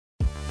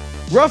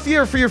Rough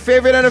year for your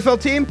favorite NFL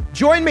team?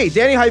 Join me,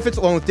 Danny Heifetz,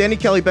 along with Danny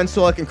Kelly, Ben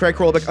Solak, and Craig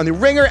Korolbeck on the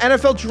Ringer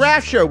NFL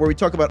Draft Show, where we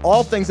talk about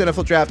all things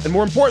NFL Draft and,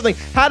 more importantly,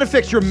 how to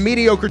fix your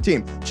mediocre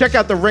team. Check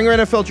out the Ringer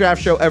NFL Draft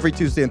Show every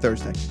Tuesday and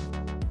Thursday.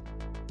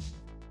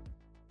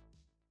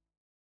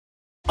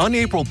 On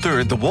April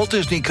 3rd, the Walt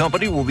Disney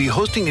Company will be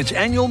hosting its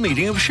annual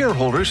meeting of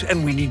shareholders,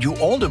 and we need you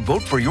all to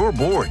vote for your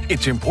board.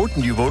 It's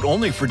important you vote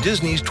only for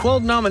Disney's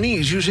 12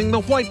 nominees using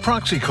the white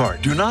proxy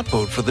card. Do not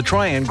vote for the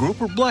Trian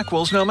Group or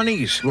Blackwell's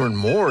nominees. Learn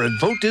more at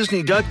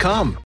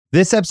votedisney.com.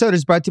 This episode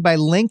is brought to you by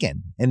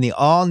Lincoln and the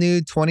all-new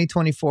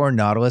 2024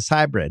 Nautilus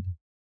Hybrid.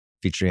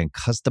 Featuring a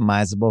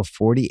customizable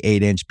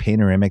 48-inch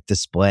panoramic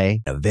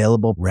display,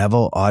 available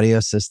Revel audio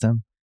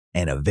system,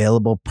 and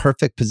available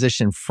perfect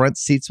position front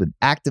seats with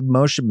active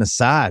motion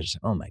massage.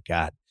 Oh my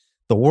God.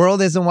 The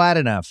world isn't wide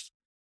enough.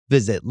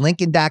 Visit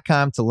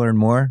Lincoln.com to learn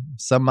more.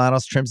 Some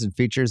models, trims, and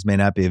features may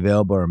not be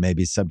available or may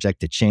be subject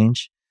to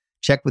change.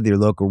 Check with your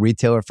local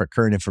retailer for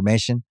current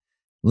information.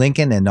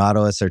 Lincoln and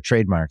Nautilus are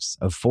trademarks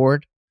of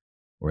Ford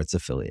or its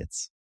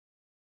affiliates.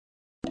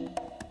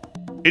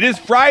 It is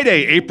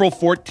Friday, April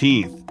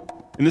 14th.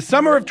 In the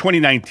summer of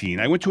 2019,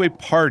 I went to a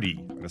party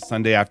on a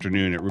Sunday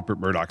afternoon at Rupert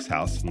Murdoch's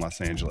house in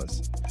Los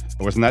Angeles.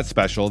 It wasn't that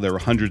special. There were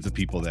hundreds of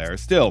people there.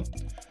 Still,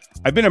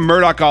 I've been a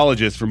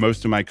Murdochologist for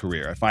most of my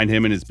career. I find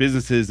him and his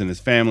businesses and his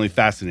family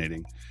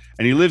fascinating.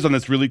 And he lives on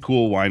this really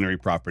cool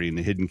winery property in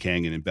the Hidden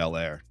Canyon in Bel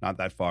Air, not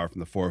that far from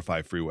the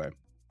 405 freeway.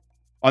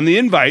 On the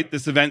invite,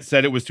 this event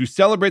said it was to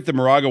celebrate the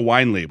Moraga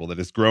wine label that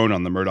has grown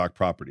on the Murdoch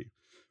property.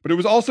 But it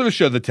was also to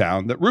show the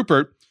town that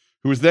Rupert,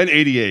 who was then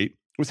 88,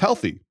 was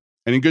healthy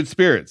and in good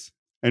spirits,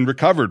 and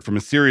recovered from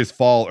a serious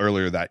fall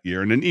earlier that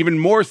year and an even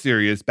more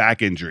serious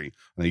back injury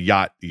on a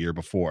yacht the year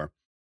before.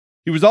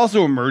 He was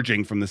also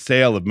emerging from the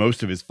sale of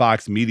most of his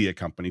Fox media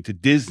company to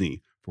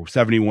Disney for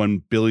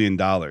 $71 billion,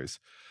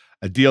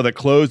 a deal that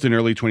closed in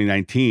early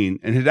 2019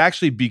 and had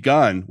actually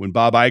begun when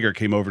Bob Iger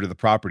came over to the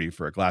property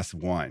for a glass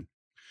of wine.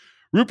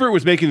 Rupert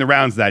was making the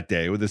rounds that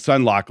day with his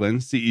son Lachlan,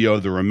 CEO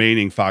of the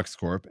remaining Fox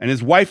Corp, and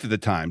his wife at the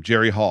time,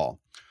 Jerry Hall.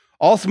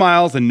 All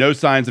smiles and no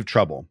signs of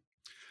trouble.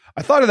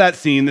 I thought of that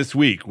scene this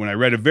week when I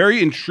read a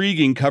very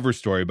intriguing cover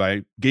story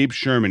by Gabe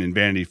Sherman in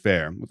Vanity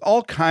Fair with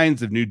all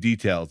kinds of new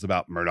details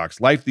about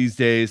Murdoch's life these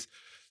days,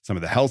 some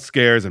of the health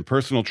scares and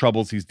personal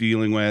troubles he's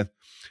dealing with.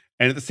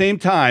 And at the same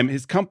time,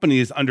 his company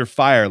is under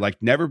fire like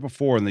never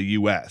before in the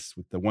U.S.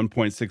 with the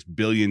 $1.6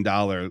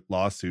 billion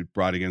lawsuit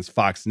brought against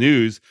Fox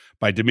News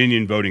by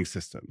Dominion Voting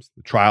Systems,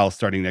 the trial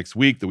starting next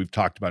week that we've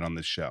talked about on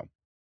this show.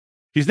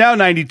 He's now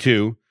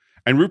 92.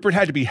 And Rupert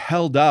had to be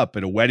held up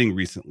at a wedding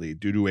recently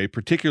due to a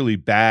particularly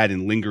bad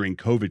and lingering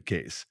COVID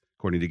case,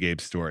 according to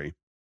Gabe's story.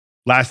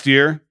 Last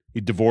year,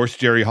 he divorced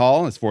Jerry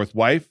Hall, his fourth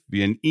wife,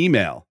 via an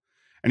email.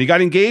 And he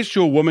got engaged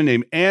to a woman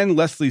named Ann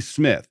Leslie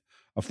Smith,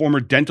 a former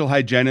dental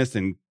hygienist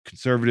and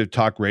conservative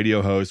talk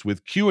radio host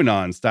with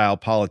QAnon-style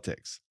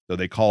politics, though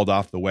they called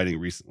off the wedding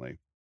recently.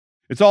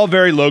 It's all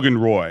very Logan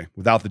Roy,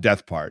 without the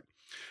death part.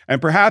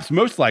 And perhaps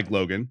most like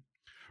Logan,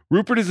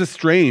 Rupert is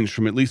estranged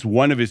from at least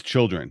one of his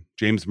children,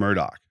 James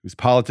Murdoch, whose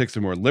politics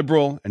are more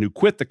liberal and who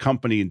quit the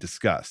company in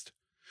disgust.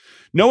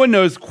 No one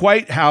knows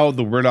quite how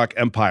the Murdoch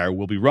empire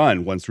will be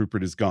run once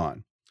Rupert is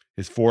gone.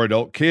 His 4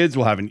 adult kids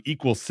will have an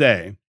equal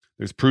say.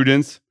 There's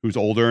Prudence, who's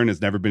older and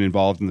has never been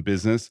involved in the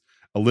business.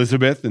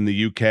 Elizabeth in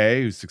the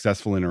UK, who's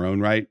successful in her own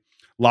right.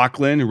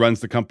 Lachlan, who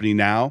runs the company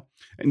now.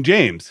 And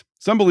James.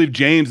 Some believe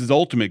James's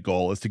ultimate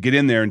goal is to get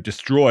in there and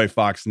destroy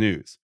Fox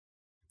News.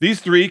 These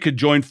 3 could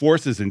join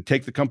forces and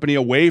take the company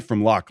away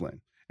from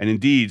Lachlan. And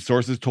indeed,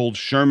 sources told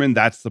Sherman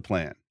that's the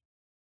plan.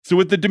 So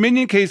with the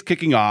Dominion case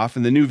kicking off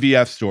and the new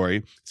VF story,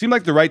 it seemed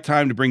like the right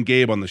time to bring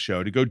Gabe on the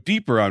show to go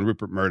deeper on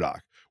Rupert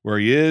Murdoch, where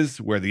he is,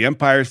 where the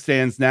empire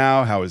stands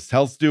now, how his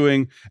health's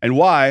doing, and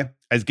why,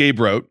 as Gabe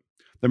wrote,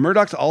 the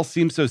Murdochs all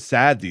seem so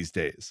sad these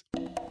days.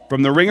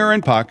 From The Ringer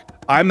and Puck,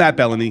 I'm Matt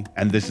Bellamy,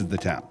 and this is The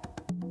Town.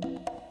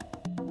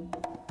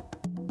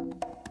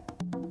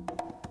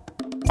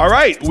 All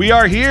right, we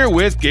are here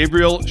with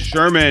Gabriel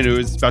Sherman, who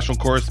is special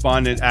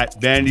correspondent at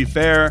Vanity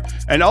Fair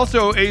and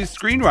also a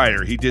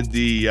screenwriter. He did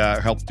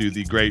helped do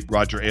the great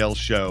Roger Ailes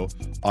show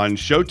on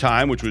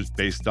Showtime, which was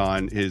based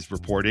on his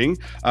reporting.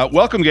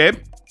 Welcome, Gabe.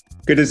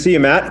 Good to see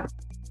you, Matt.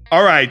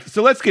 All right,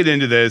 so let's get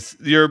into this.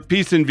 Your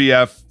piece in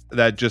VF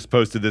that just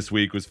posted this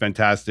week was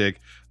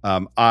fantastic.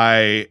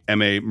 I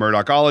am a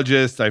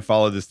Murdochologist. I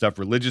follow this stuff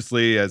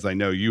religiously, as I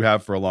know you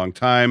have for a long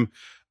time.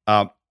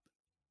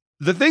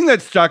 The thing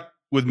that stuck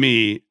with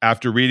me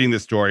after reading the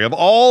story of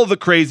all the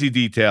crazy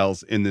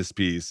details in this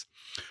piece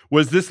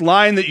was this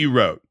line that you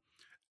wrote.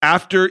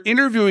 After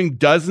interviewing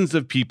dozens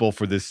of people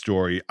for this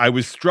story, I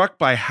was struck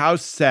by how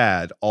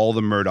sad all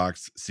the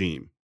Murdochs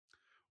seem.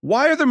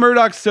 Why are the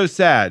Murdochs so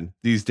sad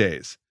these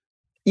days?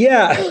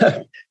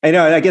 Yeah, I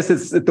know. I guess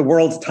it's the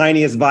world's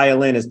tiniest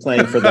violin is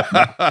playing for them.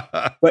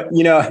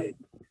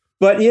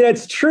 But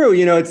it's true.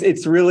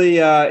 It's really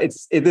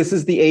this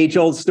is the age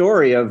old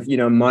story of,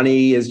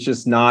 money is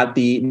just not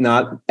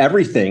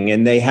everything.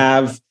 And they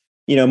have,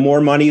 more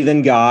money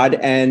than God.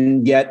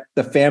 And yet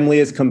the family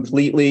is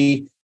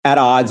completely at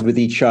odds with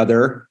each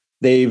other.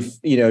 They've,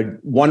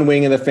 one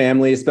wing of the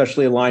family,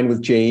 especially aligned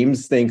with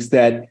James, thinks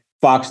that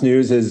Fox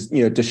News has,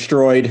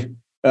 destroyed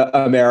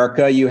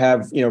America. You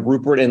have,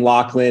 Rupert and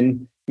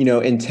Lachlan,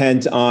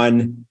 intent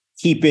on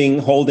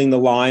holding the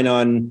line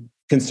on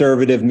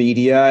conservative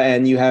media.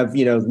 And you have,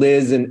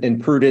 Liz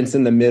and Prudence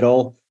in the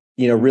middle,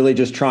 really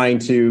just trying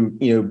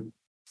to,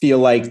 feel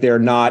like they're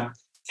not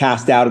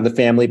cast out of the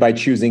family by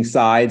choosing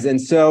sides. And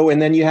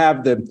then you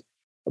have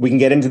we can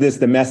get into this,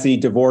 the messy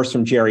divorce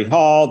from Jerry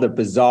Hall, the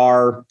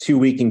bizarre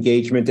 2-week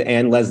engagement to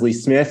Anne Leslie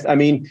Smith. I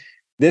mean,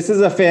 this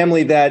is a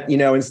family that,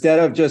 instead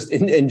of just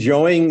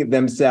enjoying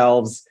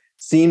themselves,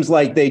 seems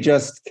like they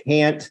just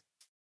can't,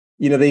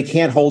 they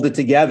can't hold it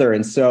together.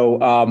 And so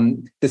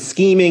the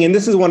scheming, and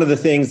this is one of the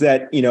things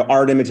that,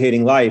 art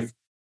imitating life,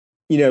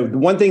 the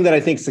one thing that I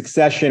think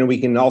Succession, we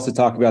can also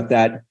talk about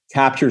that,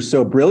 captures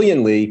so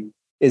brilliantly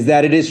is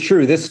that it is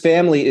true. This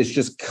family is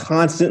just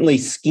constantly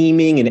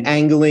scheming and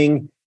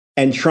angling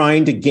and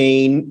trying to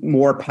gain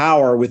more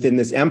power within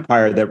this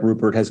empire that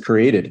Rupert has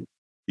created.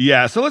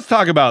 Yeah, so let's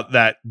talk about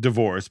that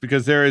divorce,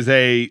 because there is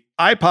a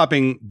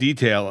eye-popping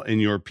detail in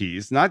your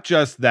piece, not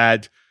just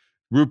that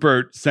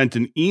Rupert sent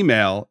an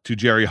email to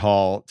Jerry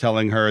Hall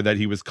telling her that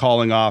he was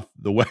calling off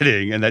the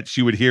wedding and that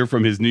she would hear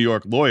from his New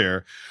York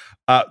lawyer,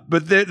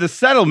 but the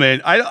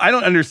settlement, I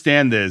don't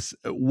understand this.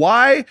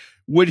 Why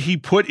would he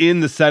put in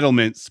the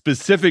settlement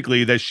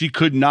specifically that she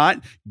could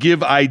not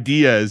give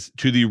ideas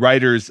to the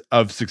writers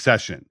of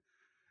Succession?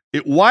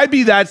 Why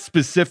be that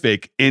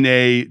specific in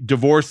a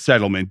divorce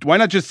settlement? Why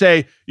not just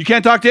say, you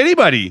can't talk to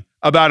anybody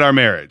about our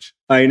marriage?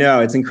 I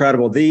know, it's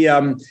incredible. All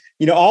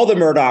the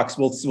Murdochs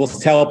will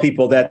tell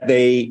people that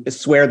they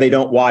swear they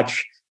don't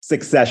watch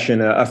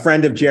Succession. A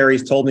friend of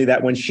Jerry's told me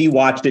that when she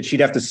watched it, she'd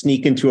have to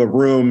sneak into a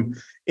room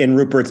in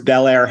Rupert's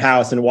Bel Air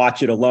house and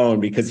watch it alone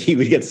because he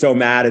would get so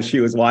mad as she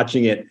was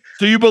watching it.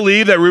 So you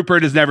believe that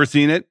Rupert has never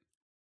seen it?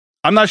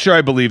 I'm not sure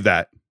I believe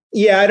that.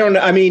 Yeah, I don't know.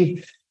 I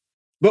mean,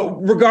 but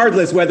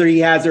regardless whether he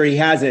has or he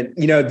hasn't,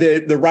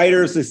 the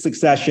writers of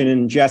Succession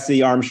and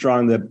Jesse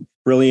Armstrong, the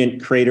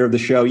brilliant creator of the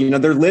show,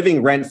 they're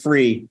living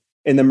rent-free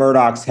in the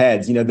Murdochs'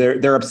 heads.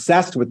 They're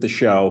obsessed with the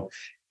show.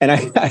 And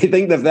I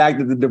think the fact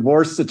that the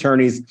divorce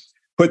attorneys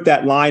put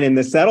that line in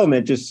the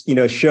settlement just,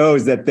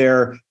 shows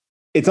that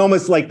it's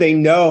almost like they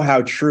know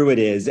how true it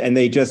is and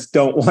they just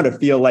don't want to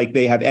feel like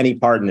they have any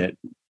part in it.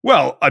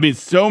 Well, I mean,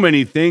 so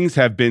many things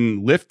have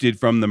been lifted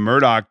from the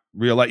Murdoch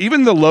real life,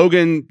 even the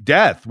Logan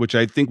death, which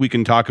I think we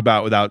can talk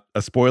about without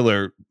a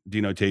spoiler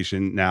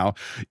denotation now.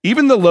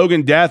 Even the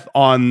Logan death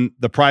on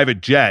the private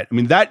jet. I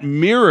mean, that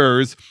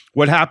mirrors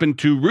what happened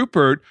to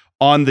Rupert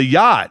on the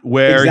yacht,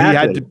 where he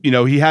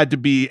had to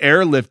be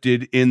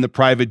airlifted in the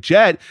private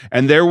jet.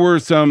 And there were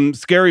some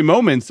scary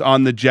moments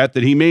on the jet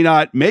that he may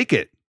not make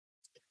it.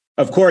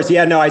 Of course.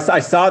 Yeah, no, I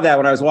saw that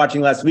when I was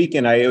watching last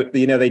weekend.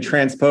 They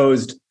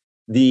transposed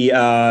the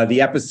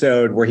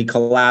episode where he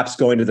collapsed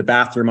going to the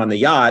bathroom on the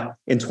yacht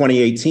in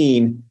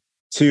 2018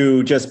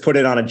 to just put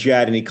it on a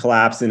jet and he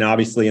collapsed. And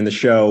obviously in the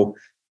show,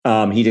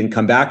 he didn't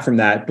come back from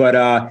that. But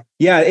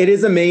yeah, it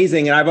is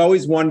amazing. And I've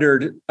always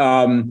wondered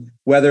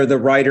whether the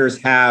writers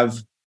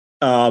have,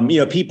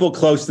 people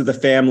close to the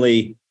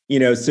family,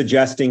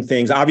 suggesting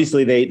things.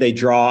 Obviously, they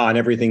draw on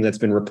everything that's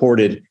been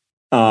reported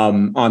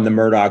on the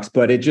Murdochs,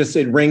 but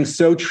it rings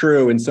so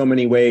true in so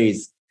many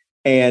ways.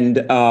 And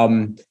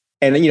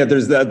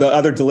there's the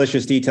other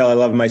delicious detail I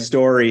love in my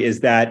story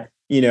is that,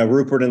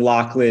 Rupert and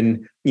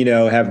Lachlan,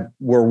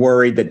 were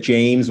worried that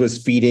James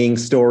was feeding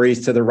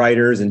stories to the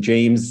writers, and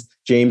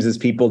James's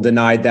people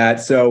denied that.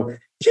 So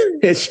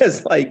it's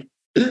just like,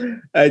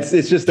 it's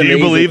just amazing. Do you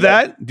believe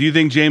that? Do you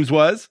think James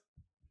was?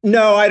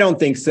 No, I don't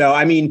think so.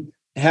 I mean,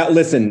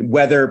 listen,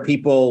 whether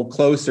people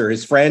closer,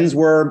 his friends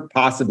were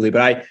possibly,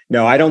 but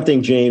I don't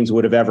think James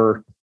would have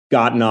ever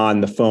gotten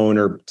on the phone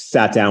or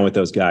sat down with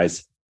those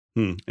guys.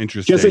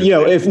 Interesting. Just,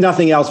 if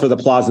nothing else, for the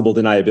plausible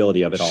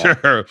deniability of it all.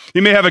 Sure.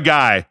 You may have a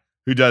guy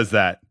who does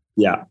that.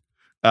 Yeah.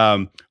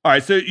 All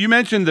right. So you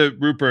mentioned the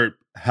Rupert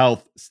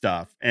health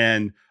stuff,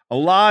 and a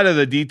lot of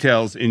the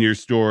details in your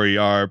story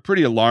are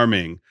pretty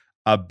alarming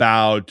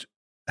about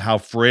how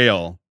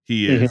frail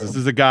he is. Mm-hmm. This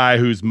is a guy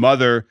whose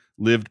mother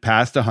lived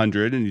past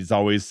 100, and he's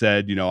always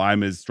said,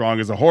 I'm as strong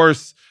as a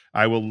horse.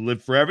 I will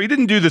live forever. He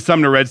didn't do the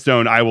Sumner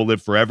Redstone, I will live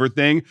forever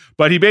thing,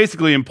 but he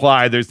basically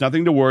implied there's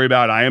nothing to worry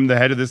about. I am the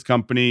head of this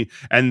company,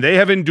 and they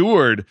have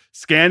endured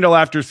scandal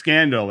after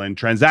scandal and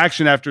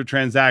transaction after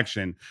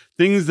transaction,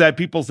 things that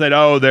people said,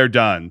 oh, they're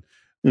done.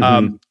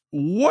 Mm-hmm.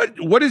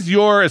 What is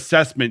your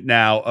assessment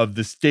now of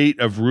the state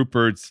of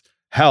Rupert's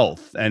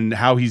health and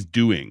how he's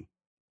doing?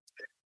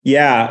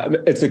 Yeah,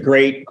 it's a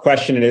great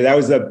question. And that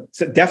was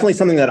definitely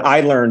something that I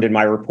learned in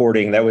my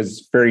reporting that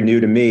was very new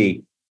to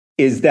me,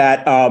 is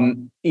that,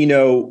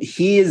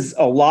 he's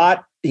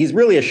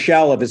really a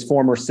shell of his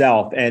former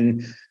self.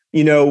 And,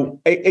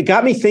 it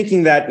got me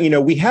thinking that,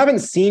 we haven't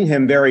seen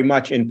him very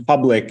much in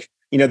public.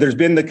 There's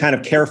been the kind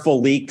of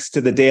careful leaks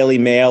to the Daily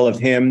Mail of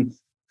him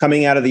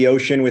coming out of the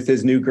ocean with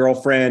his new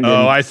girlfriend.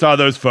 Oh, I saw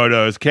those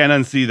photos. Can't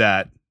unsee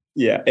that.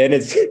 Yeah. And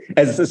it's,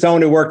 as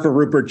someone who worked for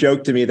Rupert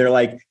joked to me, they're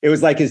like, it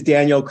was like his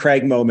Daniel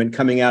Craig moment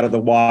coming out of the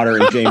water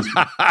in James.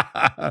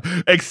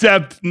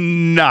 Except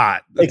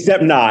not.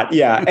 Except not.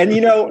 Yeah. And,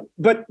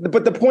 but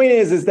the point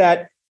is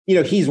that,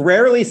 he's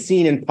rarely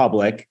seen in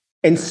public.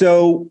 And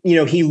so,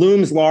 he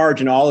looms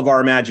large in all of our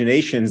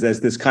imaginations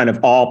as this kind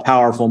of all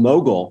powerful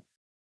mogul.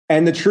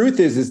 And the truth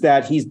is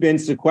that he's been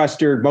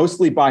sequestered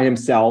mostly by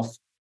himself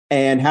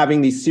and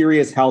having these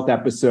serious health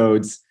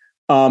episodes.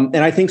 And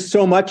I think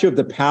so much of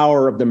the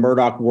power of the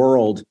Murdoch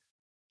world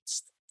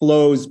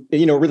flows,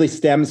 really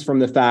stems from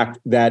the fact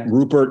that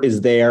Rupert is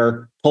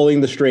there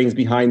pulling the strings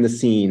behind the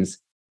scenes.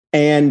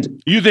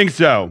 And you think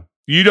so?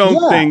 You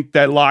don't think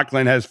that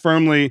Lachlan has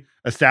firmly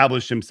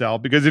established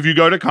himself? Because if you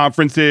go to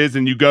conferences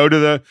and you go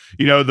to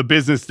the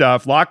business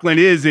stuff, Lachlan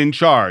is in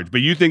charge.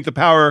 But you think the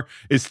power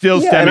is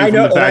still stemming from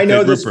the fact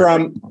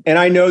and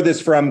I know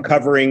this from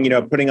covering,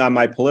 putting on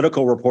my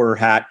political reporter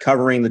hat,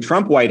 covering the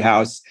Trump White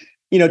House.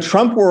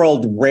 Trump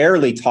world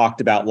rarely talked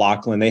about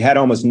Lachlan. They had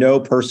almost no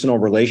personal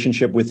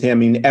relationship with him. I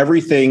mean,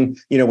 everything,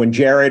 when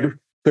Jared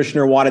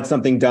Kushner wanted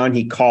something done,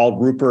 he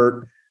called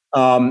Rupert.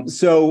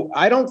 So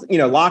I don't,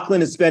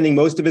 Lachlan is spending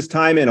most of his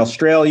time in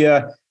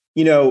Australia.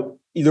 This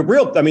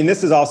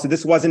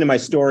wasn't in my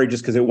story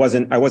just because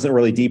I wasn't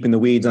really deep in the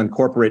weeds on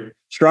corporate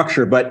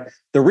structure, but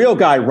the real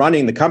guy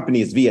running the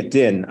company is Viet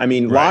Din. I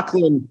mean, right.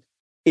 Lachlan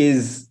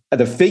is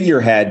the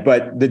figurehead,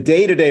 but the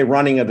day-to-day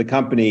running of the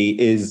company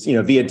is,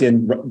 Viet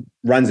Din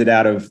runs it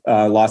out of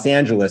Los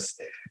Angeles.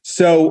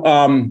 So,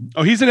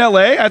 he's in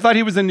LA? I thought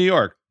he was in New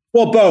York.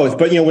 Well, both,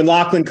 but when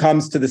Lachlan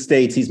comes to the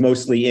States, he's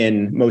mostly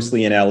in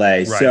LA.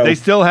 Right. So they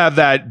still have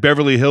that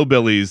Beverly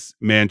Hillbillies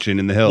mansion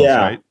in the hills,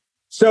 right?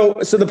 So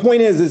the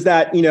point is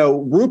that,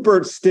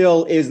 Rupert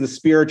still is the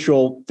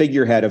spiritual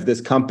figurehead of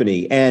this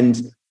company.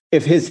 And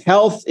if his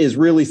health is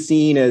really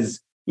seen as,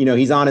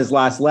 he's on his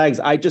last legs,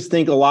 I just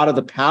think a lot of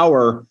the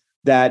power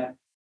that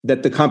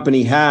the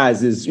company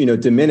has is,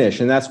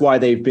 diminished. And that's why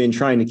they've been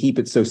trying to keep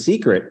it so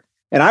secret.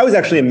 And I was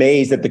actually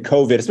amazed that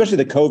especially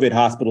the COVID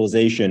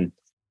hospitalization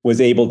was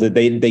able to,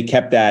 they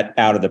kept that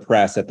out of the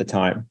press at the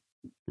time.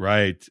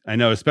 Right. I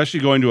know,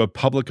 especially going to a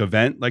public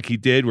event like he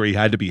did where he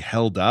had to be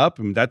held up.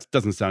 I mean, that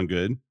doesn't sound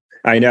good.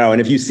 I know. And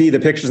if you see the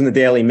pictures in the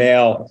Daily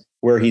Mail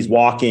where he's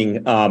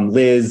walking,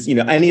 Liz,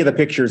 any of the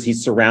pictures,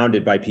 he's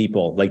surrounded by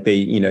people. Like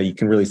you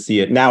can really see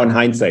it. Now in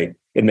hindsight,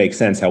 it makes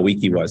sense how weak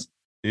he was.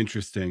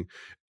 Interesting.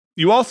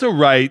 You also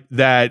write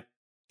that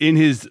in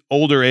his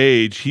older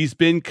age, he's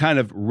been kind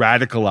of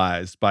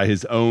radicalized by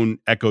his own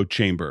echo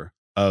chamber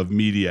of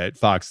media at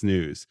Fox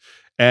News.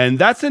 And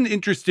that's an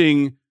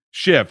interesting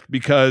shift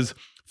because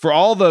for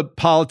all the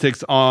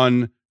politics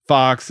on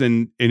Fox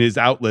and in his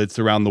outlets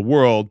around the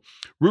world,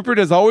 Rupert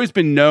has always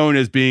been known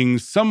as being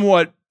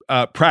somewhat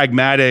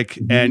pragmatic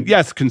and,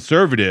 yes,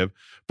 conservative,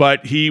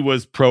 but he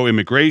was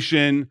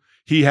pro-immigration.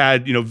 He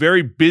had,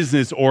 very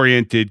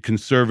business-oriented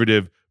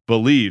conservative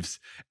beliefs.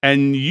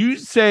 And you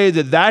say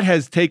that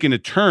has taken a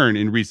turn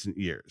in recent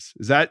years.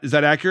 Is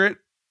that accurate?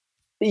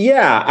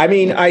 Yeah. I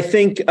mean, I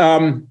think...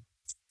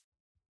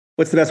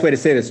 what's the best way to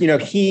say this?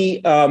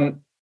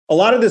 A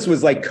lot of this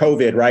was like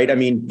COVID, right? I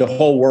mean, the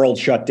whole world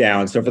shut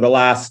down. So for the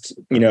last,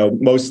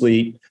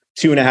 mostly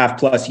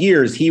 2.5+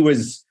 years, he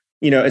was,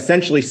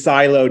 essentially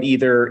siloed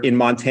either in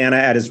Montana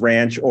at his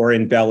ranch or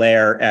in Bel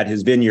Air at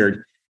his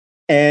vineyard.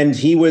 And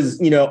he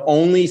was,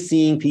 only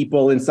seeing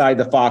people inside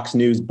the Fox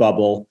News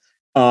bubble.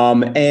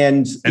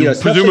 And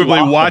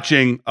presumably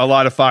watching a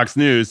lot of Fox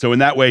News. So in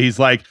that way, he's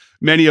like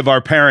many of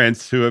our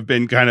parents who have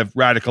been kind of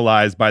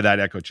radicalized by that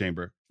echo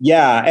chamber.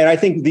 Yeah. And I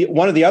think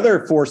one of the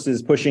other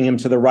forces pushing him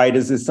to the right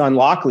is his son,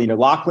 Lachlan.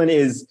 Lachlan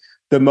is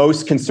the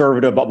most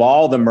conservative of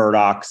all the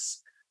Murdochs.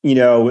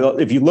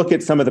 If you look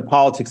at some of the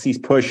politics he's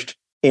pushed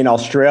in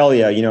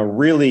Australia,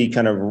 really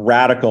kind of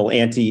radical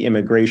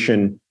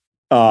anti-immigration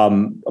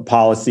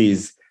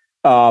policies.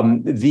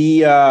 Rupert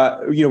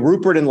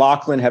and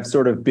Lachlan have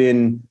sort of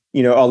been,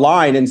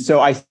 aligned. And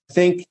so I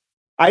think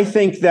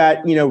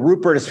that,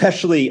 Rupert,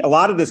 especially a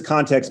lot of this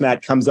context,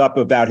 Matt, comes up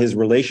about his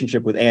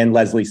relationship with Anne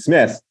Leslie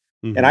Smith.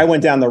 Mm-hmm. And I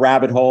went down the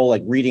rabbit hole,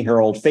 like reading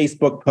her old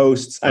Facebook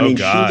posts.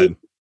 God.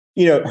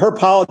 Her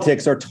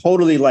politics are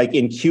totally like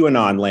in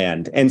QAnon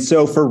land. And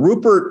so for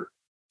Rupert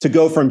to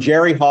go from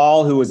Jerry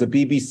Hall, who was a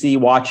BBC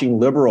watching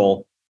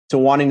liberal, to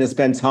wanting to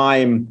spend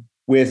time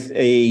with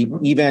a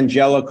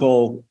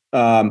evangelical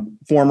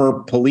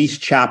former police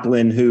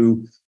chaplain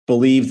who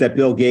believes that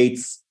Bill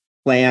Gates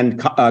planned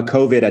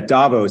COVID at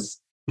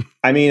Davos.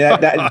 I mean,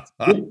 that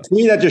to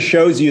me, that just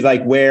shows you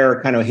like where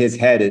kind of his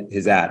head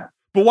is at.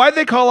 But why'd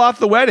they call off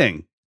the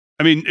wedding?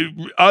 I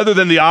mean, other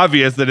than the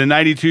obvious that a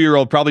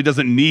 92-year-old probably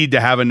doesn't need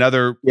to have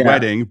another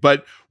wedding,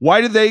 but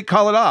why did they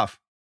call it off?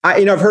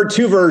 I've heard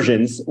two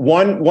versions.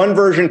 One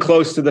version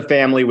close to the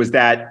family was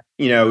that,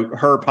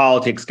 her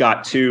politics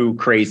got too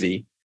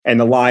crazy. And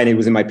the line, it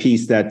was in my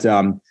piece that,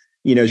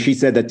 she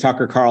said that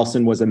Tucker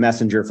Carlson was a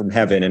messenger from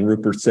heaven. And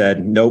Rupert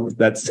said, nope,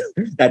 that's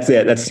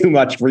it. That's too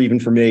much even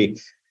for me.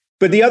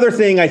 But the other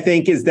thing I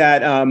think is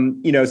that,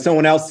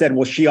 someone else said,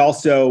 well, she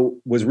also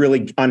was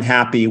really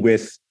unhappy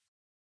with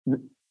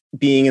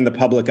being in the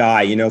public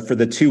eye. You know, for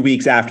the 2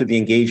 weeks after the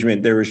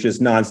engagement, there was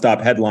just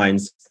nonstop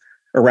headlines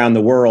around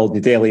the world, the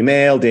Daily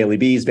Mail, Daily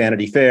Beast,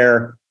 Vanity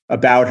Fair,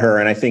 about her.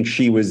 And I think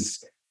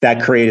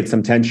that created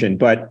some tension.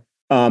 But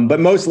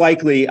most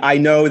likely, I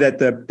know that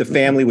the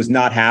family was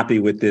not happy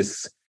with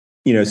this,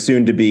 you know,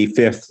 soon to be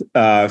fifth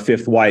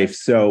wife.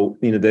 So,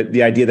 you know,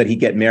 the idea that he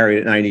get married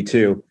at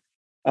 92.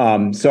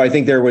 So I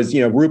think there was,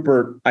 you know,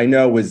 Rupert, I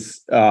know,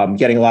 was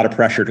getting a lot of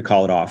pressure to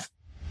call it off.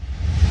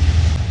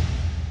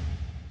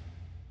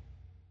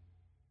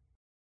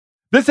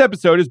 This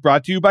episode is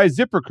brought to you by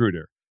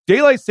ZipRecruiter.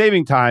 Daylight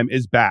saving time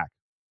is back.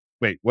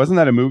 Wait, wasn't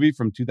that a movie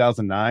from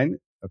 2009?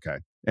 Okay.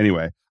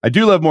 Anyway, I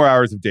do love more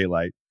hours of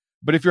daylight.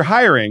 But if you're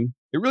hiring,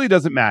 it really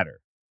doesn't matter.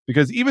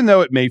 Because even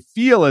though it may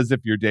feel as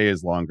if your day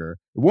is longer,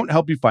 it won't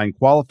help you find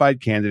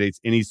qualified candidates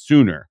any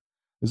sooner.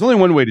 There's only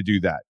one way to do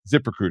that: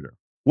 ZipRecruiter.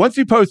 Once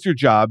you post your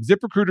job,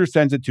 ZipRecruiter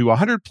sends it to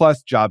 100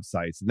 plus job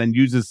sites and then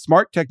uses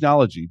smart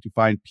technology to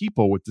find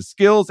people with the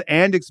skills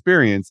and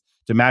experience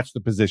to match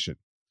the position.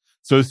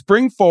 So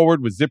spring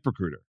forward with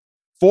ZipRecruiter.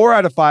 4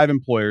 out of 5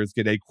 employers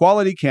get a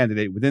quality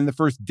candidate within the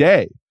first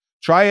day.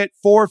 Try it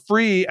for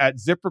free at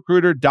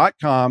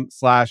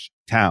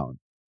ZipRecruiter.com/town.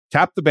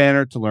 Tap the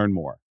banner to learn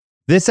more.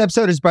 This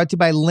episode is brought to you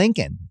by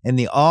Lincoln and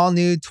the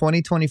all-new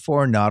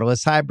 2024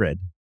 Nautilus Hybrid.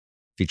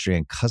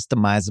 Featuring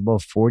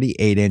customizable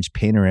 48-inch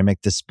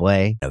panoramic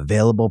display,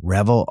 available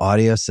Revel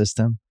audio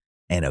system,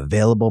 and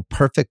available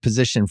perfect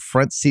position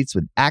front seats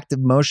with active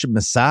motion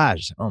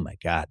massage. Oh my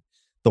God.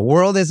 The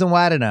world isn't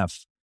wide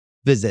enough.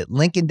 Visit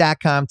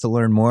Lincoln.com to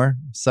learn more.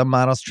 Some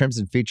models, trims,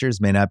 and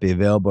features may not be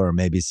available or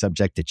may be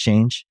subject to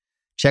change.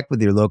 Check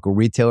with your local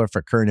retailer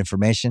for current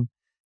information.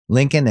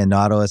 Lincoln and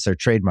Nautilus are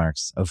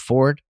trademarks of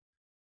Ford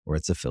or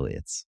its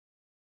affiliates.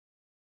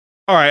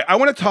 All right, I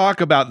want to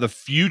talk about the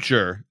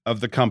future of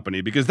the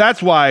company because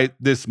that's why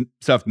this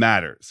stuff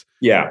matters.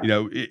 Yeah. You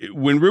know,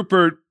 when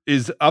Rupert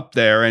is up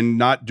there and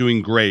not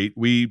doing great,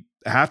 we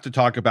have to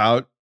talk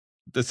about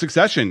the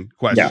succession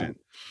question.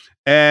 Yeah.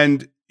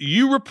 And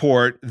you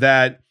report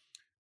that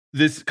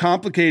this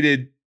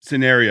complicated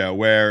scenario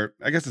where,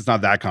 I guess it's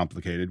not that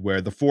complicated, where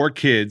the 4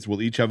 kids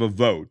will each have a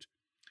vote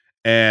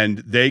and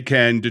they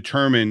can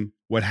determine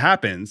what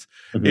happens.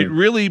 Mm-hmm. It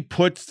really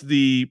puts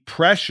the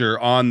pressure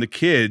on the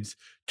kids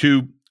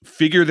to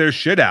figure their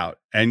shit out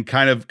and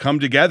kind of come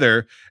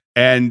together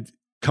and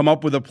come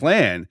up with a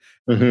plan.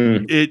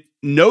 Mm-hmm. It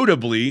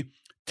notably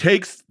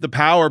takes the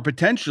power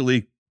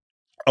potentially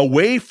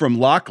away from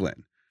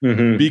Lachlan.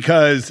 Mm-hmm.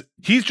 Because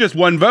he's just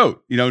one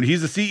vote, you know, and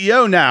he's the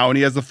CEO now and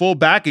he has the full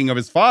backing of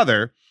his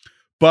father,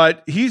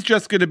 but he's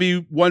just going to be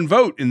one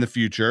vote in the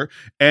future.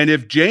 And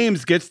if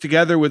James gets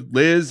together with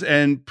Liz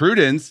and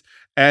Prudence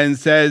and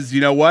says,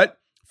 you know what,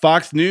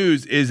 Fox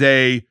News is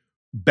a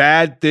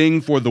bad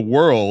thing for the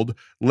world,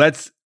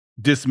 let's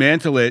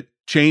dismantle it,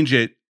 change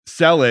it,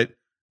 sell it,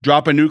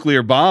 drop a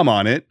nuclear bomb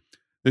on it,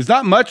 there's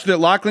not much that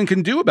Lachlan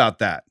can do about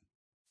that.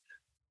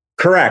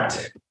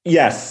 Correct.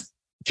 Yes.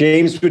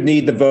 James would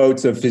need the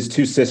votes of his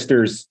 2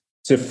 sisters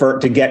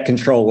to get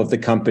control of the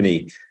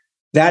company.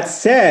 That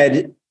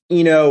said,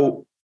 you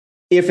know,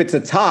 if it's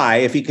a tie,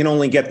 if he can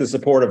only get the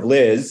support of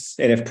Liz,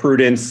 and if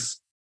Prudence,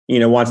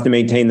 you know, wants to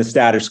maintain the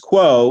status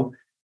quo,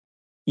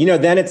 you know,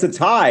 then it's a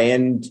tie.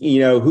 And, you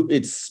know,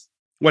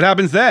 what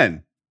happens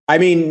then? I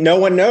mean, no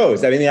one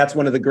knows. I mean, that's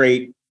one of the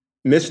great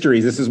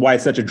mysteries. This is why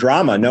it's such a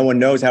drama. No one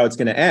knows how it's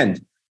going to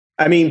end.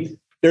 I mean,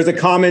 there's a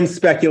common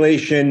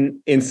speculation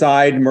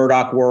inside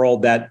Murdoch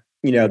world that,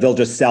 you know, they'll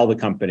just sell the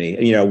company,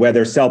 you know,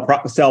 whether sell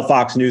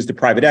Fox News to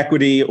private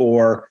equity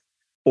or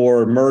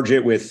merge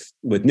it with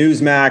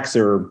Newsmax,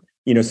 or,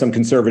 you know, some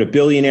conservative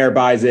billionaire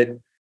buys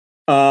it.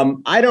 I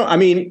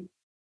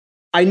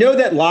know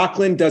that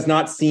Lachlan does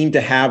not seem to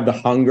have the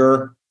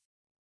hunger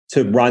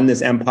to run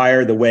this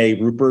empire the way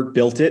Rupert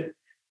built it.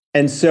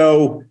 And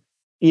so,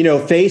 you know,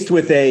 faced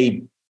with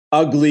a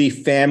ugly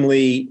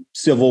family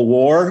civil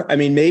war, I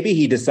mean, maybe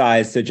he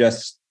decides to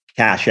just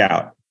cash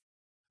out.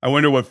 I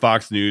wonder what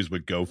Fox News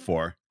would go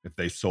for if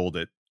they sold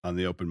it on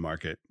the open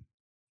market.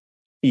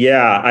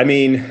 Yeah, I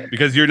mean,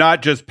 because you're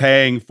not just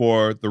paying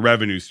for the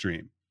revenue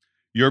stream.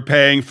 You're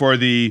paying for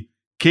the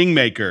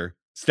kingmaker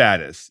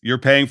status. You're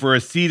paying for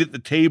a seat at the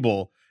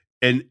table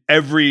in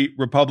every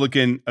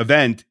Republican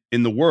event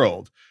in the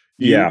world.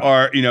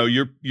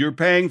 You're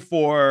paying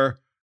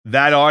for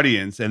that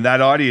audience, and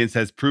that audience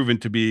has proven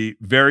to be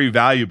very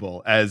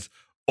valuable. As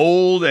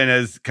old and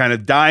as kind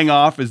of dying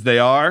off as they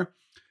are,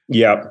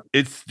 yeah,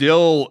 it's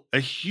still a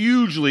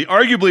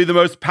arguably the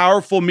most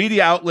powerful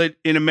media outlet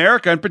in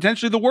America and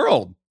potentially the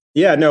world.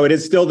 Yeah, no, it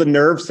is still the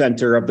nerve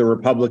center of the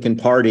Republican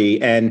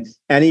Party. And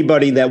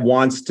anyone that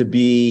wants to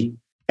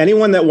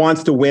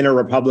win a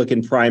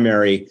Republican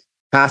primary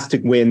has to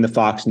win the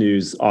Fox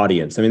News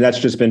audience. I mean, that's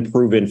just been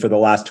proven for the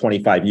last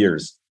 25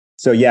 years.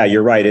 So yeah,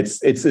 you're right.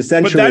 It's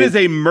essentially. But that is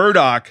a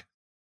Murdoch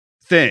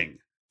thing.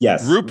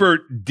 Yes.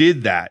 Rupert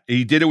did that.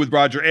 He did it with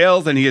Roger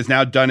Ailes, and he has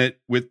now done it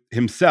with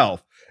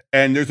himself.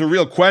 And there's a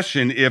real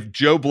question: if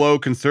Joe Blow,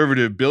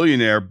 conservative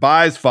billionaire,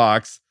 buys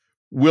Fox,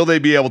 will they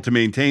be able to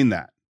maintain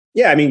that?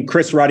 Yeah, I mean,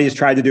 Chris Ruddy has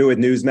tried to do it with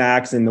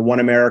Newsmax, and the One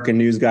American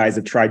News guys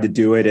have tried to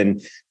do it. And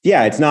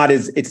yeah, it's not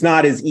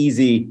as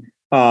easy.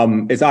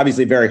 It's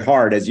obviously very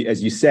hard, as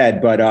you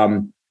said. But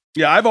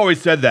yeah, I've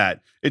always said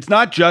that it's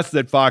not just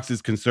that Fox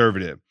is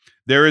conservative.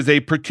 There is a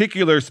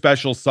particular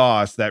special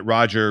sauce that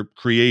Roger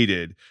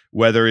created,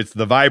 whether it's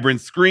the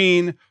vibrant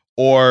screen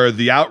or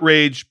the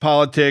outrage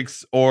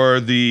politics or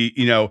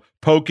the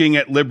poking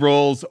at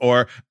liberals,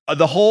 or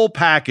the whole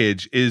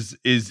package is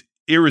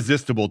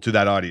irresistible to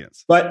that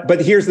audience.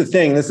 But here's the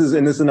thing. This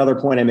is another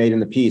point I made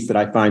in the piece that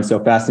I find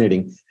so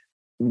fascinating.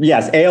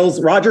 Yes,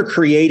 Roger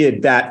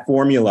created that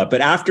formula, but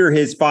after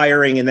his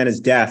firing and then his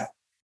death,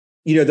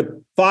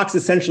 the Fox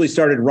essentially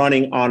started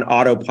running on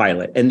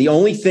autopilot. And the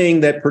only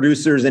thing that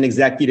producers and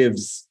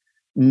executives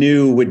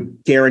knew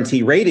would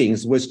guarantee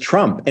ratings was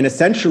Trump. And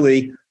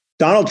essentially,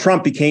 Donald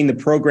Trump became the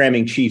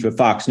programming chief of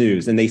Fox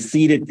News, and they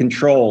ceded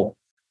control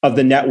of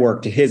the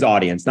network to his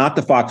audience, not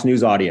the Fox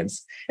News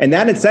audience. And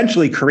that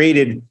essentially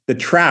created the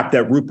trap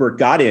that Rupert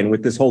got in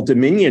with this whole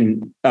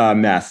Dominion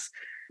mess,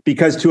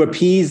 because to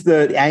appease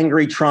the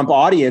angry Trump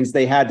audience,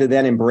 they had to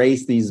then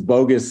embrace these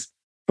bogus,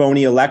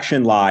 phony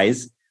election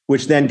lies,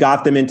 which then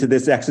got them into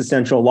this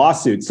existential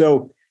lawsuit.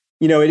 So,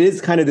 it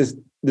is kind of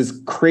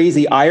this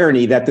crazy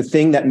irony that the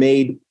thing that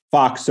made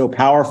Fox so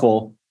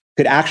powerful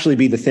could actually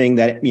be the thing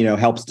that,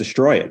 helps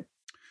destroy it.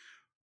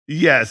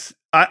 Yes.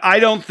 I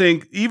don't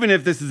think, even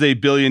if this is a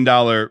 $1 billion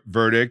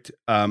verdict,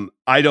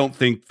 I don't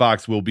think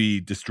Fox will be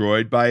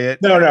destroyed by it.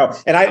 No.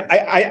 And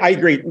I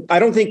agree. I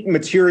don't think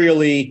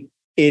materially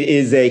it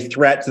is a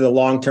threat to the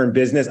long-term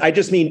business. I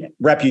just mean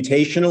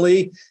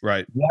reputationally.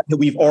 Right. What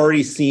we've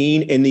already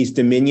seen in these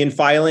Dominion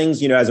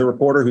filings, as a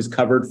reporter who's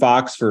covered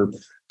Fox for,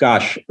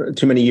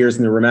 too many years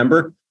to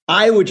remember,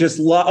 I would just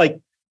love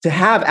to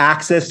have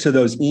access to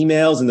those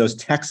emails and those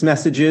text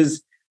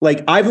messages.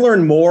 I've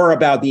learned more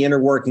about the inner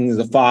workings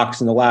of Fox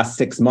in the last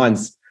 6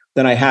 months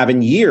than I have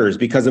in years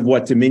because of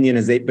what Dominion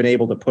has been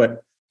able to put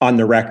on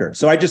the record.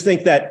 So I just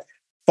think that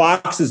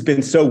Fox has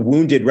been so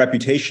wounded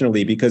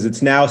reputationally because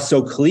it's now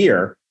so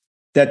clear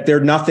that they're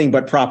nothing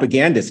but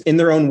propagandists. In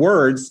their own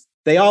words,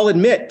 they all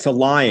admit to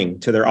lying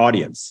to their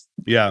audience.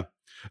 Yeah,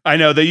 I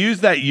know. They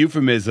use that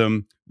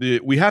euphemism.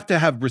 We have to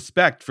have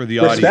respect for the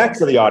audience. Respect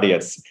for the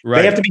audience.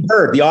 Right. They have to be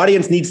heard. The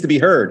audience needs to be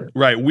heard.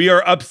 Right. We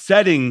are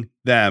upsetting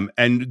them,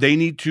 and they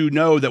need to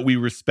know that we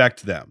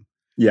respect them.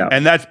 Yeah.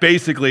 And that's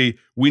basically,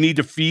 we need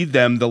to feed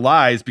them the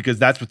lies because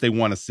that's what they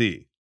want to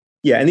see.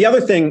 Yeah. And the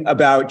other thing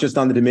about just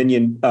on the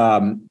Dominion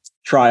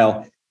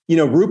trial,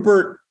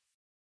 Rupert,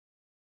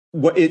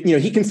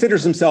 he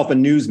considers himself a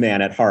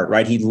newsman at heart,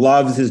 right? He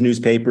loves his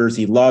newspapers.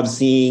 He loves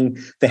seeing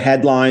the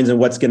headlines and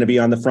what's going to be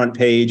on the front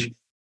page.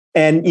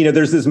 And,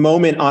 there's this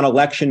moment on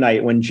election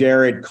night when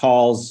Jared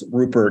calls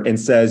Rupert and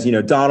says,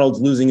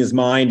 Donald's losing his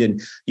mind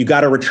and you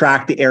got to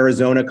retract the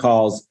Arizona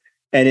calls.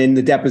 And in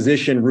the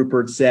deposition,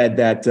 Rupert said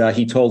that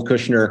he told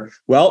Kushner,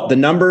 well, the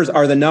numbers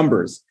are the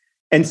numbers.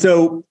 And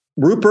so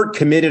Rupert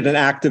committed an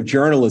act of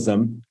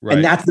journalism. Right.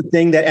 And that's the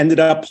thing that ended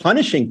up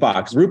punishing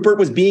Fox. Rupert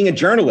was being a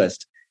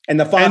journalist. And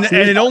the Fox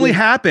and it only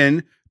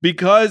happened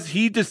because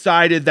he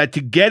decided that to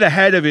get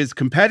ahead of his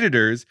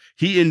competitors,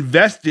 he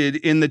invested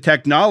in the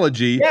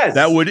technology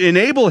that would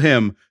enable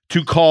him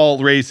to call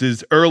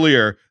races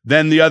earlier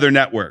than the other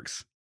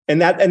networks.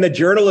 And the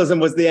journalism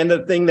was the end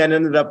of the thing that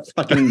ended up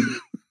fucking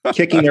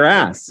kicking their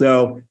ass.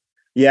 So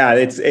yeah,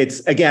 it's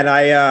again,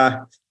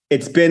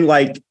 it's been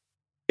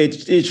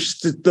it's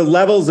just the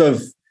levels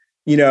of,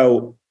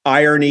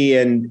 irony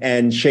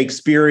and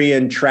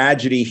Shakespearean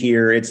tragedy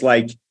here. It's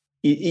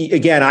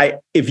again,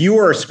 if you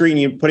were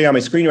putting on my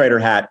screenwriter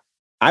hat,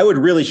 I would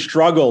really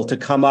struggle to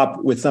come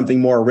up with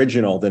something more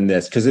original than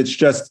this because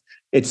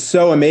it's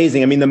so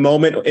amazing. I mean, the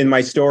moment in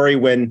my story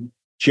when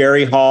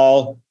Jerry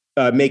Hall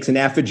makes an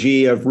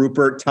effigy of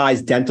Rupert,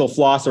 ties dental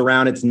floss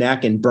around its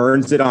neck and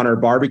burns it on her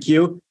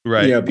barbecue,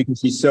 right?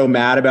 Because he's so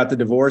mad about the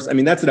divorce. I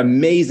mean, that's an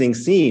amazing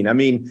scene. I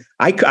mean,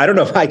 I don't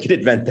know if I could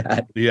invent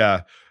that.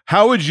 Yeah.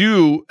 How would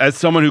you, as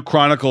someone who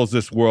chronicles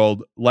this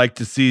world, like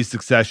to see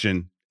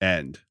Succession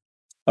end?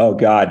 Oh,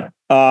 God.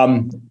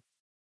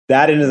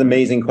 That is an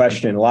amazing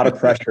question. A lot of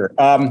pressure.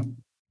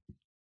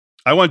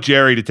 I want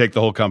Jerry to take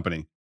the whole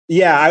company.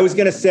 Yeah, I was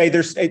going to say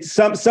there's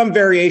some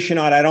variation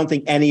on it. I don't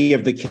think any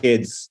of the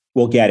kids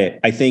will get it.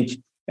 I think,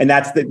 and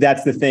that's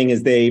the thing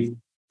is they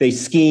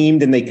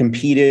schemed and they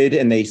competed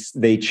and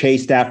they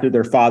chased after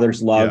their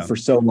father's love for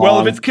so long.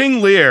 Well, if it's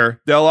King Lear,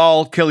 they'll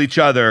all kill each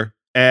other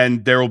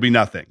and there will be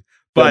nothing.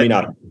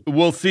 But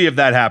we'll see if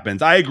that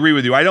happens. I agree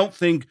with you. I don't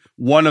think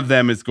one of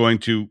them is going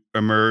to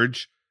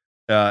emerge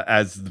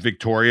as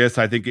victorious.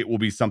 I think it will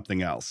be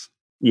something else.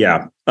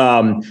 Yeah.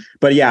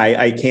 But yeah,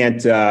 I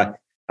can't,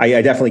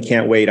 I definitely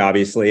can't wait,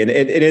 obviously. And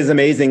it is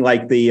amazing.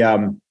 Like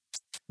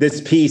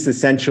this piece,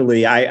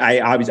 essentially,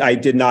 I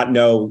did not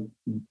know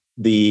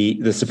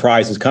the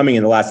surprise was coming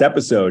in the last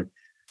episode,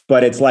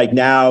 but it's like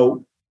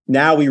now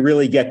we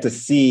really get to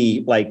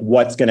see like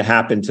what's going to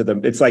happen to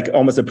them. It's like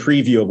almost a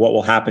preview of what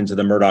will happen to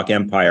the Murdoch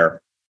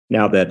empire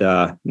now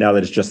that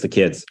it's just the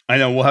kids. I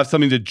know we'll have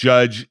something to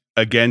judge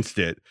against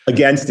it.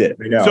 Against it,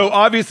 I know. So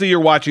obviously you're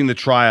watching the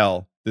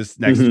trial this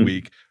next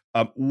week.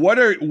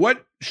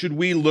 What should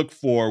we look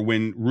for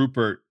when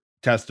Rupert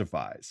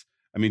testifies?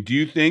 I mean, do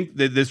you think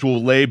that this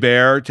will lay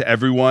bare to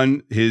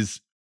everyone his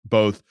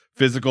both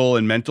physical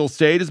and mental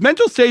state? His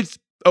mental state's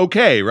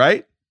okay,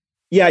 right?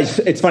 Yeah,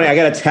 it's funny. I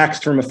got a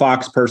text from a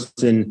Fox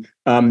person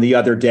the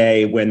other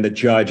day when the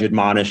judge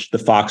admonished the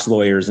Fox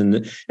lawyers, and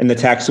the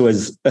text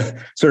was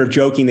sort of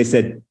joking. They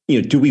said,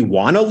 do we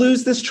want to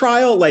lose this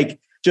trial? Like,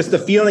 just the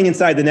feeling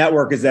inside the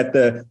network is that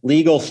the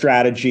legal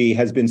strategy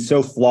has been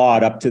so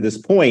flawed up to this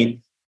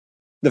point.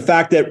 The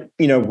fact that,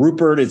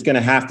 Rupert is going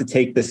to have to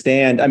take the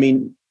stand. I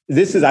mean,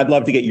 I'd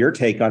love to get your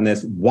take on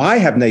this. Why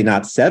have they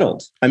not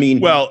settled? I mean,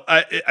 well,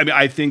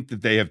 I think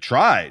that they have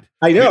tried.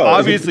 I know.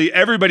 Obviously,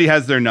 everybody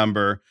has their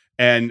number,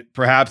 and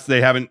perhaps they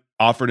haven't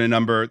offered a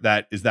number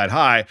that is that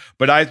high.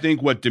 But I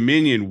think what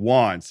Dominion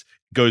wants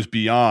goes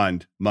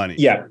beyond money.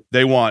 Yeah.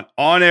 They want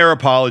on-air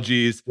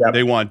apologies. Yep.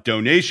 They want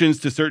donations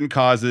to certain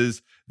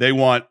causes. They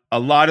want a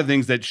lot of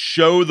things that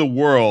show the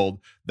world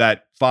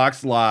that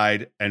Fox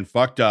lied and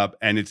fucked up.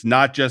 And it's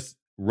not just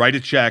write a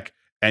check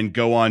and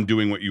go on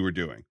doing what you were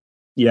doing.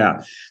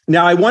 Yeah.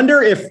 Now, I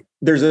wonder if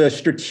there's a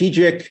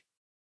strategic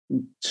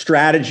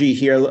strategy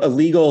here, a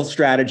legal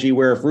strategy,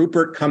 where if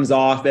Rupert comes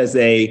off as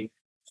a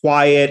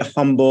quiet,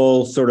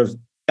 humble, sort of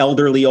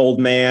elderly old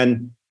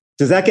man,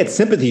 does that get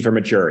sympathy from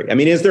a jury? I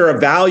mean, is there a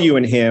value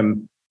in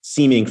him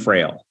seeming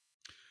frail?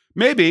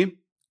 Maybe,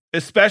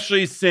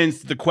 especially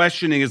since the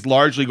questioning is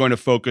largely going to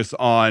focus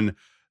on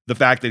the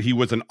fact that he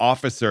was an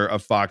officer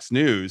of Fox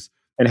News.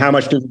 And how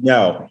much does he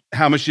know?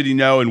 How much did he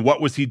know, and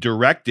what was he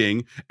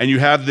directing? And you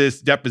have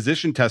this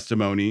deposition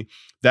testimony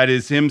that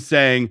is him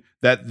saying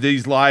that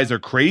these lies are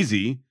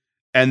crazy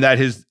and that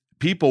his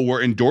people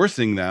were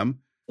endorsing them.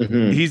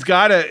 He's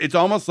got to, it's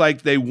almost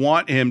like they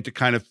want him to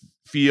kind of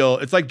feel,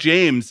 it's like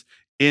James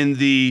in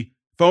the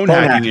phone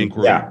hacking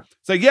inquiry. Yeah.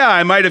 It's like, yeah,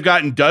 I might have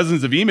gotten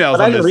dozens of emails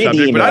on this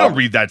subject, but I don't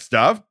read that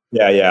stuff.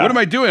 Yeah. What am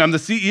I doing? I'm the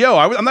CEO.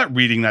 I'm not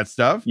reading that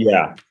stuff.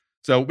 Yeah.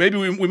 So maybe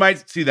we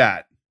might see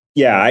that.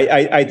 Yeah,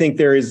 I think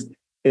there is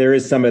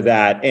some of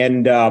that.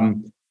 And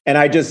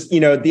I just,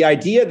 the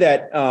idea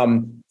that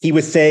he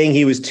was saying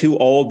he was too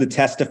old to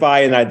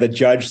testify, and the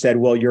judge said,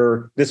 well,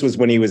 this was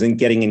when he was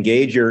getting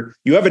engaged.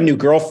 You have a new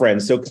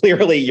girlfriend, so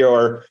clearly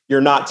you're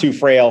not too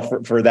frail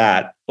for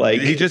that.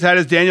 Like, he just had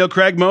his Daniel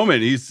Craig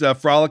moment. He's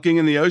frolicking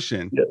in the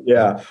ocean.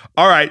 Yeah.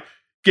 All right,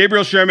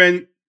 Gabriel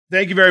Sherman,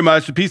 thank you very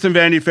much. The piece on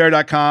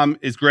VanityFair.com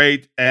is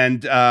great,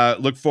 and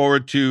look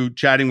forward to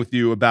chatting with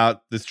you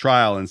about this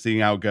trial and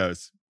seeing how it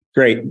goes.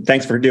 Great.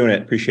 Thanks for doing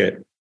it. Appreciate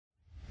it.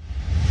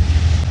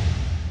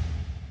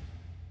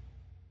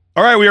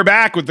 All right, we are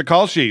back with the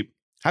call sheet.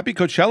 Happy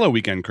Coachella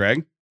weekend,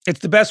 Craig.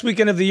 It's the best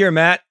weekend of the year,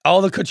 Matt.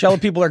 All the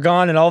Coachella people are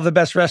gone, and all the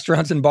best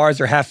restaurants and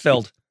bars are half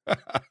filled.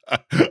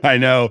 I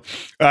know.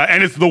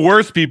 And it's the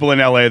worst people in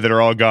LA that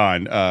are all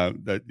gone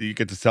that you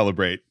get to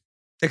celebrate.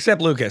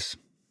 Except Lucas.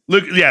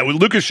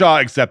 Lucas Shaw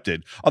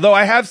accepted. Although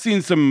I have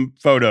seen some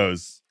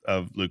photos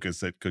of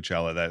Lucas at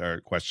Coachella that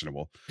are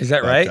questionable. Is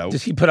that right?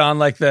 Does he put on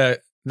like the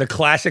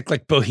classic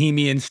like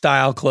bohemian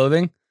style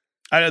clothing?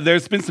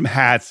 There's been some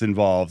hats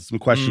involved, some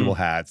questionable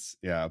hats.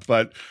 Yeah,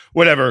 but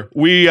whatever.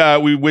 We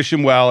wish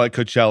him well at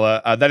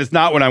Coachella. That is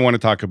not what I want to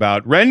talk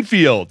about.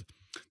 Renfield,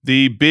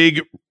 the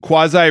big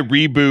quasi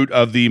reboot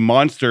of the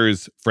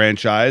Monsters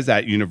franchise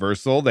at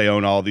Universal. They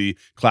own all the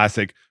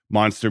classic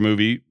monster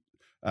movie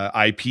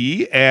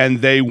IP, and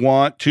they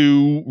want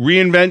to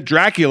reinvent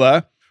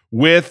Dracula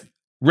with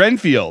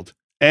Renfield.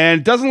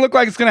 And it doesn't look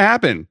like it's going to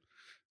happen.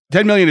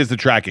 10 million is the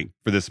tracking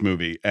for this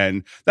movie,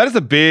 and that is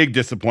a big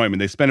disappointment.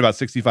 They spent about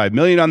 65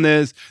 million on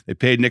this. They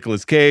paid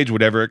Nicolas Cage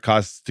whatever it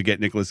costs to get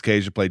Nicolas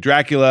Cage to play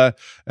Dracula.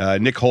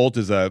 Nick Holt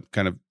is a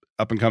kind of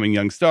up-and-coming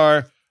young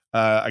star.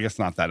 I guess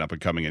not that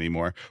up-and-coming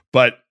anymore,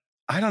 but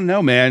I don't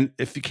know, man.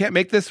 If you can't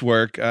make this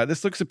work,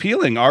 this looks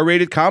appealing.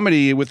 R-rated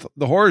comedy with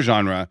the horror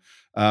genre.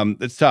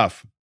 It's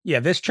tough. Yeah,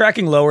 this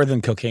tracking lower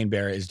than Cocaine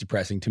Bear is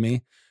depressing to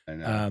me. I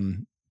know.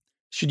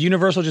 Should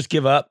Universal just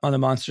give up on the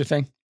monster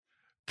thing?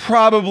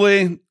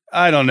 Probably.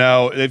 I don't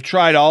know. They've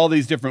tried all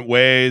these different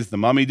ways. The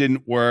Mummy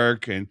didn't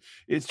work. And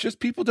it's just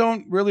people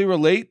don't really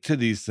relate to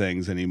these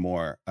things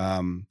anymore.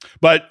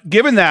 But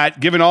given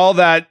all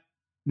that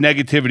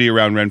negativity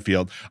around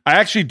Renfield, I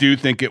actually do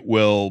think it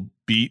will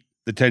beat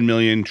the 10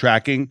 million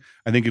tracking.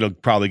 I think it'll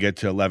probably get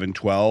to 11,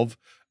 12.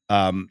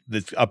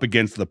 That's up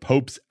against The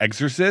Pope's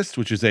Exorcist,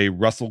 which is a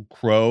Russell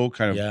Crowe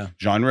kind of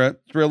genre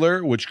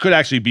thriller, which could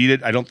actually beat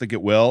it. I don't think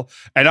it will.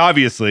 And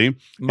obviously,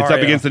 Mario. it's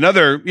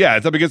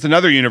up against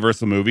another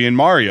Universal movie in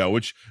Mario,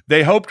 which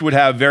they hoped would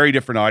have very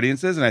different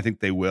audiences, and I think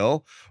they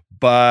will.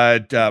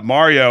 But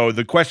Mario,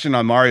 the question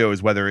on Mario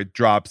is whether it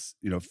drops,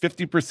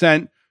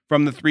 50%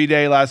 from the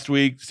 3-day last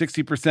week,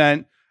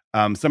 60%.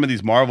 Some of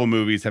these Marvel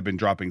movies have been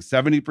dropping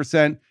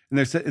 70% in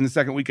the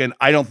second weekend.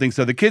 I don't think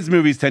so. The kids'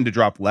 movies tend to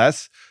drop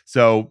less.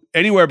 So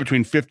anywhere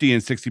between 50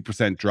 and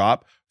 60%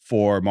 drop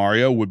for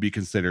Mario would be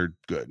considered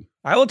good.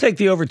 I will take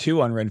the over 2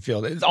 on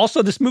Renfield. It's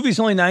also, this movie's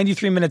only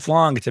 93 minutes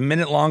long. It's a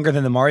minute longer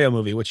than the Mario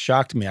movie, which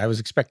shocked me. I was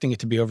expecting it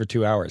to be over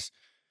 2 hours.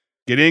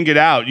 Get in, get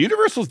out.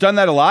 Universal's done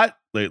that a lot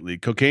lately.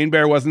 Cocaine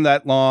Bear wasn't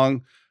that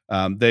long.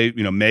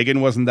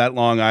 Megan wasn't that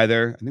long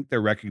either. I think they're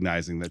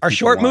recognizing that. Are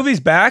short movies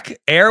back?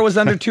 Air was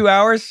under 2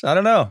 hours. I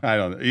don't know. I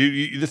don't know.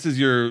 This is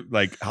your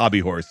hobby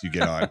horse you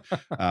get on.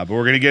 But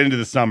we're going to get into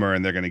the summer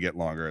and they're going to get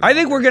longer. I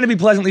think we're going to be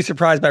pleasantly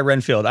surprised by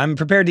Renfield. I'm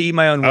prepared to eat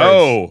my own words.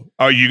 Oh,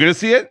 are you going to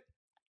see it?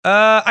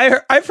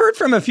 I've heard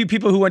from a few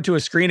people who went to a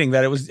screening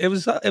that it was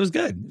good.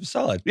 It was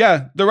solid.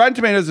 Yeah, the Rotten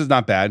Tomatoes is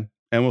not bad,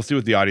 and we'll see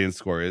what the audience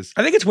score is.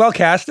 I think it's well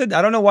casted.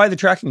 I don't know why the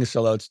tracking is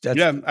so low.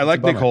 I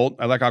like Nick Holt.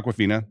 I like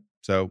Awkwafina.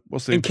 So we'll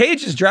see. And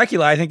Cage's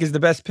Dracula, I think, is the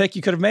best pick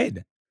you could have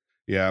made.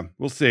 Yeah,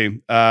 we'll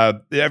see.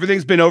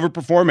 Everything's been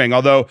overperforming,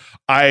 although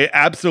I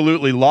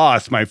absolutely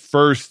lost my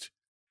first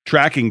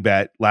tracking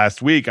bet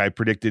last week. I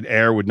predicted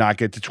Air would not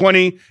get to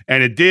 20,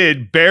 and it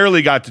did,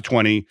 barely got to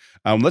 20.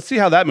 Let's see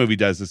how that movie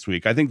does this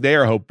week. I think they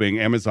are hoping,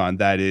 Amazon,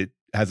 that it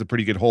has a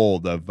pretty good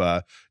hold of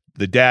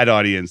the dad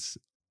audience.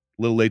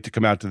 A little late to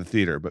come out to the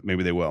theater, but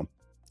maybe they will.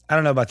 I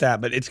don't know about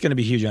that, but it's going to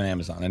be huge on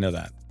Amazon. I know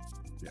that.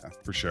 Yeah,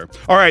 for sure.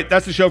 All right,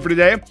 that's the show for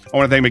today. I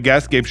want to thank my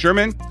guest, Gabe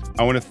Sherman.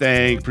 I want to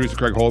thank producer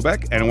Craig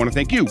Holbeck, and I want to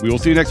thank you. We will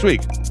see you next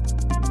week.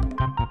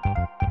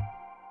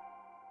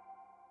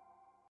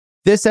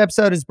 This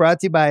episode is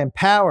brought to you by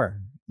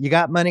Empower. You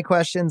got money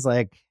questions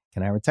like,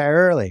 can I retire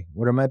early?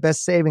 What are my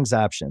best savings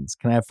options?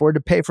 Can I afford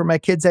to pay for my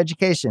kids'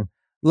 education?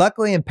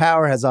 Luckily,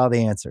 Empower has all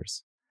the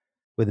answers.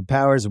 With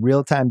Empower's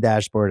real-time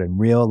dashboard and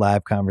real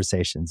live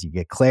conversations, you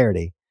get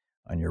clarity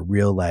on your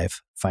real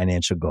life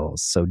financial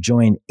goals. So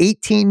join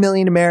 18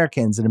 million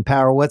Americans and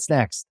empower what's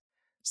next.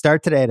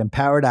 Start today at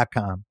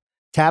empower.com.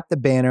 Tap the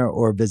banner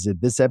or visit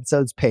this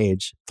episode's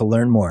page to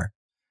learn more.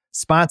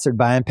 Sponsored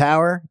by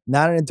Empower,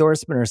 not an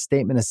endorsement or a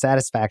statement of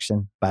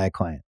satisfaction by a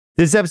client.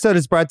 This episode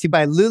is brought to you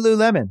by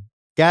Lululemon.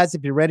 Guys,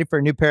 if you're ready for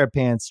a new pair of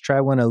pants,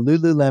 try one of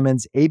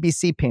Lululemon's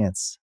ABC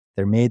pants.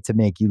 They're made to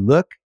make you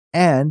look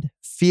and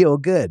feel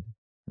good.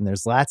 And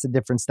there's lots of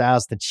different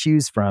styles to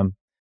choose from.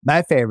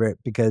 My favorite,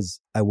 because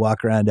I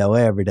walk around LA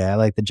every day, I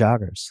like the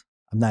joggers.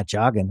 I'm not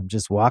jogging, I'm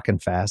just walking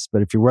fast.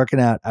 But if you're working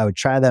out, I would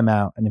try them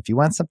out. And if you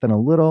want something a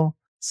little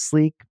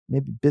sleek,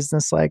 maybe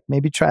business-like,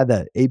 maybe try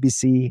the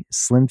ABC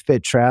Slim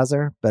Fit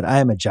trouser. But I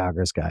am a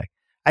joggers guy.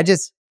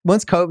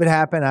 Once COVID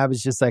happened, I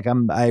was just like,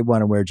 I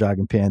want to wear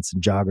jogging pants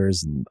and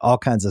joggers and all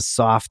kinds of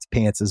soft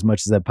pants as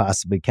much as I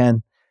possibly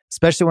can,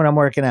 especially when I'm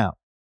working out.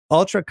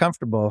 Ultra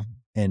comfortable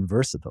and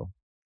versatile.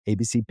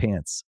 ABC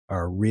pants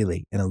are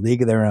really in a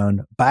league of their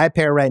own. Buy a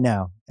pair right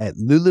now at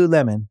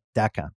Lululemon.com.